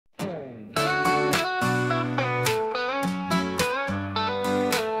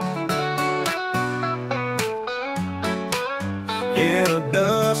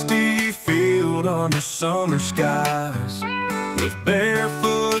under summer skies, with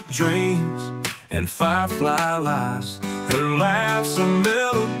barefoot dreams and firefly lies. Her laugh's a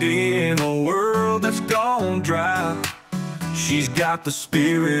melody in a world that's gone dry. She's got the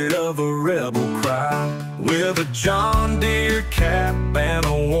spirit of a rebel cry, with a John Deere cap and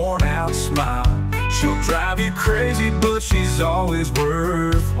a worn-out smile. She'll drive you crazy, but she's always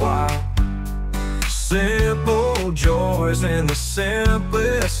worthwhile. Simple joys in the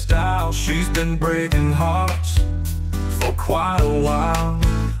simplest style. She's been breaking hearts for quite a while.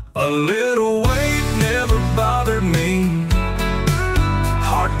 A little weight never bothered me.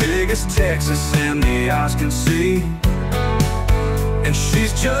 Heart big as Texas and the eyes can see. And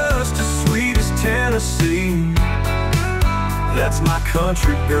she's just as sweet as Tennessee. That's my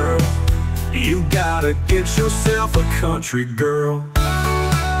country girl. You gotta get yourself a country girl.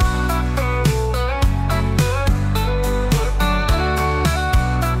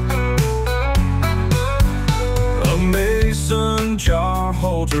 A mason jar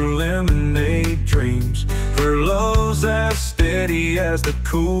holds her lemonade dreams. Her love's as steady as the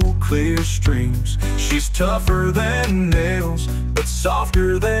cool, clear streams. She's tougher than nails, but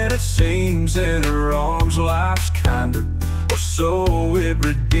softer than it seems. In her arms life's kinder, or so it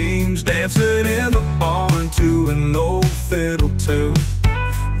redeems. Dancing in the barn to an old fiddle tune,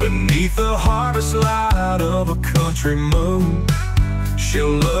 beneath the harvest light of a country moon.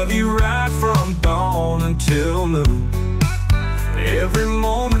 She'll love you right from dawn until noon. Every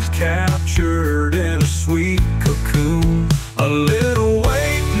moment's captured in a sweet cocoon. A little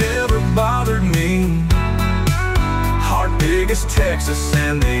weight never bothered me. Heart big as Texas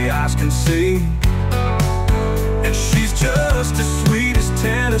and the eyes can see. And she's just as sweet as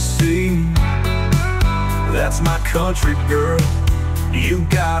Tennessee. That's my country girl. You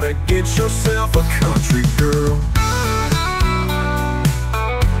gotta get yourself a country girl.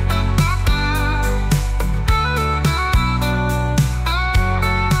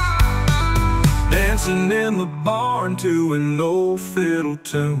 Dancing in the barn to an old fiddle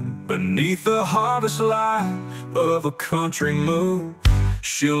tune, beneath the harvest light of a country moon.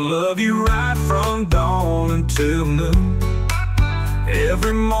 She'll love you right from dawn until noon.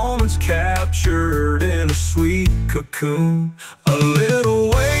 Every moment's captured in a sweet cocoon. A little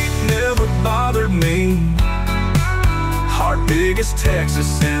weight never bothered me. Heart big as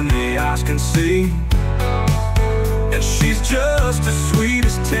Texas and the eyes can see. And she's just as sweet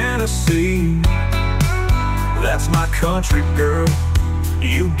as Tennessee. That's my country girl.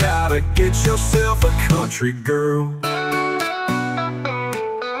 You gotta get yourself a country girl.